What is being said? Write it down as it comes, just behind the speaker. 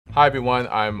Hi everyone,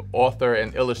 I'm author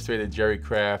and illustrator Jerry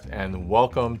Craft, and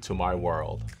welcome to my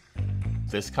world.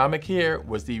 This comic here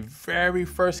was the very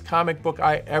first comic book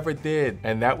I ever did,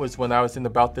 and that was when I was in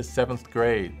about the 7th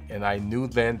grade, and I knew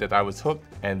then that I was hooked,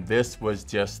 and this was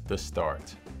just the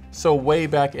start. So way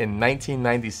back in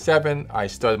 1997, I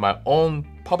started my own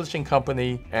publishing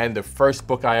company, and the first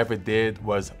book I ever did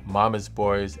was Mama's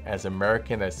Boys, As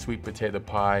American as Sweet Potato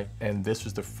Pie, and this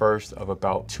was the first of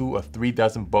about 2 or 3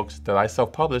 dozen books that I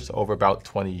self-published over about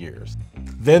 20 years.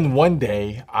 Then one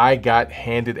day, I got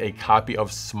handed a copy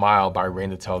of Smile by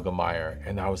Raina Telgemeier,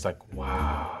 and I was like,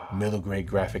 wow, middle grade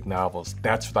graphic novels,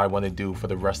 that's what I want to do for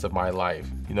the rest of my life.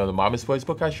 You know the Mama's Boys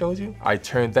book I showed you? I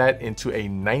turned that into a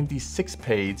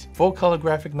 96-page full-color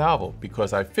graphic novel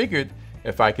because I figured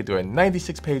if I could do a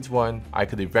 96-page one, I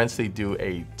could eventually do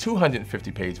a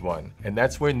 250-page one, and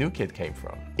that's where New Kid came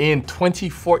from. In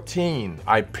 2014,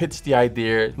 I pitched the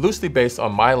idea loosely based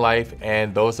on my life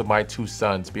and those of my 2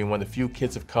 sons, being one of the few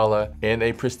kids of color in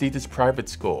a prestigious private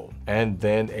school. And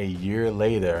then a year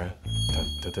later,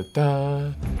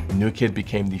 New Kid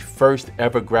became the first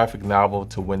ever graphic novel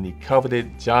to win the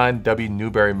coveted John W.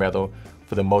 Newbery Medal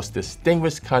for the most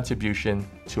distinguished contribution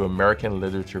to American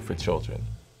literature for children.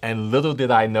 And little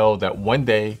did I know that one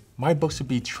day, my books would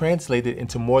be translated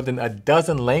into more than a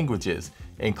dozen languages,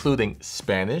 including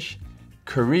Spanish,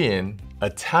 Korean,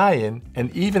 Italian, and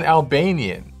even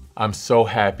Albanian. I'm so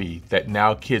happy that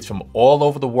now kids from all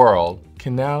over the world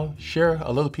can now share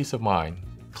a little piece of mine.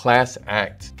 Class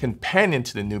Act, companion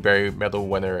to the Newbery Medal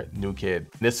winner, New Kid.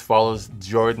 This follows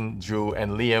Jordan, Drew,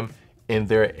 and Liam in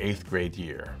their 8th grade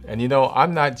year. And you know,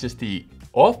 I'm not just the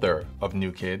author of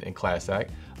New Kid and Class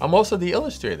Act, I'm also the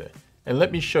illustrator. And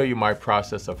let me show you my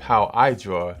process of how I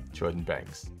draw Jordan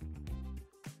Banks.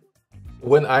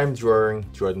 When I'm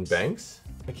drawing Jordan Banks,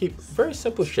 I keep very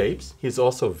simple shapes. He's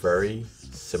also very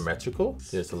symmetrical.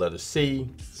 There's the letter C,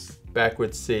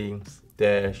 backwards C,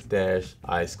 dash, dash,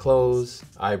 eyes closed,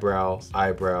 eyebrow,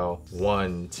 eyebrow,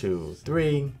 1, 2,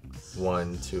 3,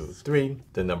 1, 2, 3.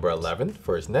 The number 11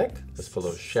 for his neck. Let's put a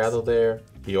little shadow there.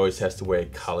 He always has to wear a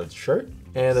collared shirt.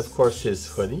 And of course his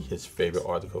hoodie, his favorite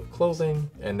article of clothing.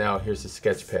 And now here's the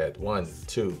sketch pad. 1,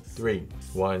 2, 3,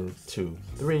 1, 2,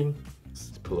 3.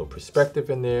 Let's put a little perspective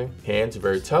in there. Hands are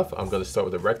very tough. I'm gonna start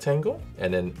with a rectangle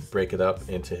and then break it up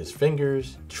into his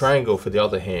fingers. Triangle for the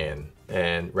other hand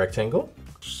and rectangle.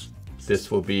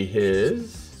 This will be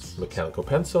his mechanical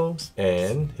pencil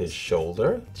and his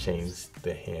shoulder. Change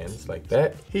the hands like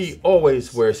that. He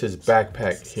always wears his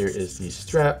backpack. Here is the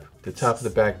strap, the top of the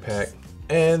backpack,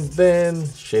 and then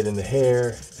shading the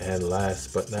hair, and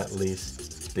last but not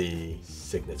least, the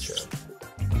signature.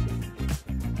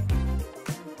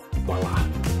 Voila.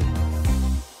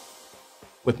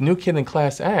 With New Kid and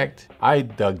Class Act, I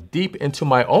dug deep into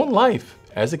my own life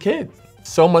as a kid.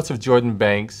 So much of Jordan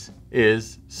Banks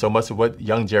is so much of what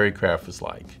young Jerry Craft was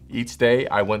like. Each day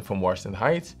I went from Washington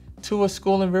Heights to a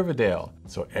school in Riverdale.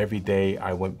 So every day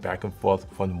I went back and forth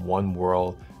from one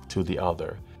world to the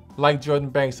other. Like Jordan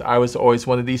Banks, I was always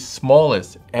one of the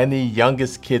smallest and the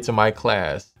youngest kids in my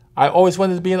class. I always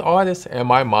wanted to be an artist, and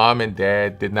my mom and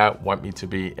dad did not want me to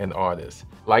be an artist.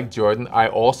 Like Jordan, I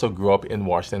also grew up in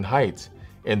Washington Heights.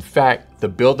 In fact, the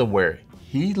building where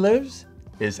he lives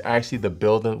is actually the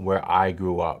building where I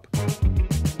grew up.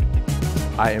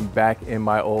 I am back in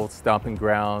my old stomping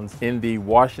grounds in the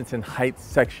Washington Heights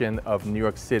section of New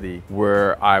York City,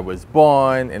 where I was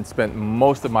born and spent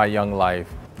most of my young life.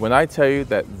 When I tell you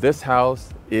that this house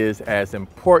is as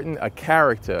important a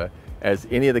character as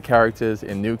any of the characters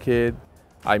in New Kid,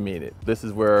 I mean it. This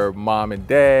is where mom and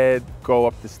dad go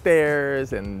up the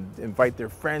stairs and invite their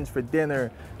friends for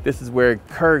dinner. This is where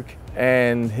Kirk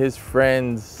and his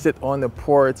friends sit on the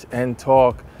porch and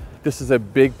talk. This is a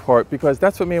big part because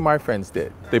that's what me and my friends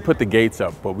did. They put the gates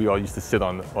up, but we all used to sit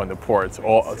on the porch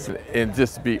and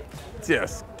just be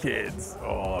kids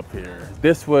all up here.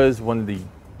 This was one of the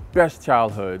best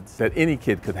childhoods that any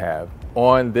kid could have.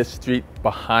 On this street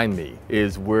behind me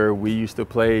is where we used to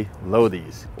play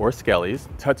loadies or skellies,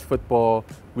 touch football.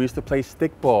 We used to play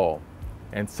stickball,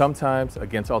 and sometimes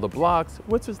against all the blocks,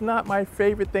 which is not my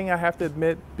favorite thing, I have to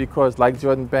admit, because like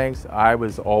Jordan Banks, I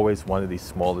was always one of the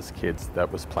smallest kids that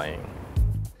was playing.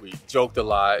 We joked a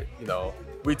lot, you know,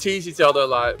 we teased each other a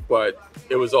lot, but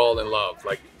it was all in love.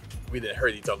 Like, we didn't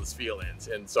hurt each other's feelings.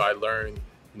 And so I learned,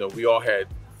 you know, we all had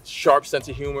sharp sense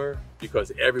of humor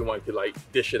because everyone could like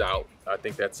dish it out. I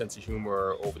think that sense of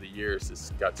humor over the years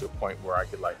has got to a point where I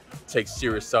could like take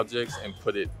serious subjects and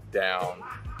put it down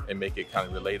and make it kind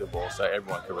of relatable so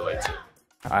everyone can relate to it.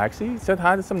 I actually said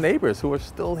hi to some neighbors who are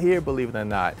still here, believe it or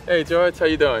not. Hey George, how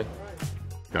you doing?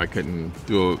 I couldn't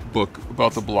do a book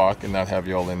about the block and not have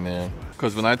y'all in there.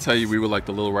 Because when I tell you we were like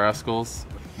the Little Rascals,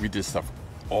 we did stuff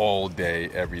all day,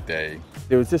 every day.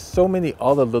 There was just so many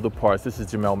other little parts. This is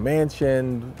Jamel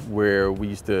Mansion, where we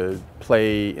used to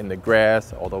play in the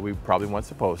grass, although we probably weren't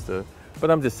supposed to.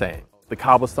 But I'm just saying, the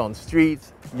cobblestone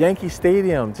streets, Yankee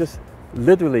Stadium, just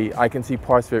literally I can see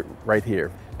parts of it right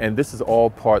here. And this is all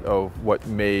part of what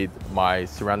made my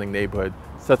surrounding neighborhood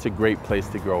such a great place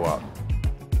to grow up.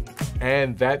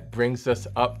 And that brings us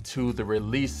up to the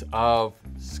release of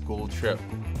School Trip.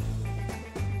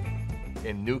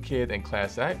 In New Kid and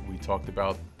Class Act, we talked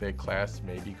about their class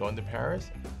maybe going to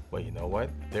Paris. Well, you know what?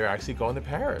 They're actually going to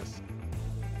Paris.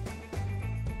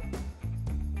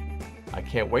 I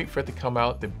can't wait for it to come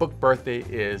out. The book birthday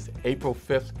is April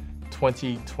 5th,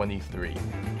 2023.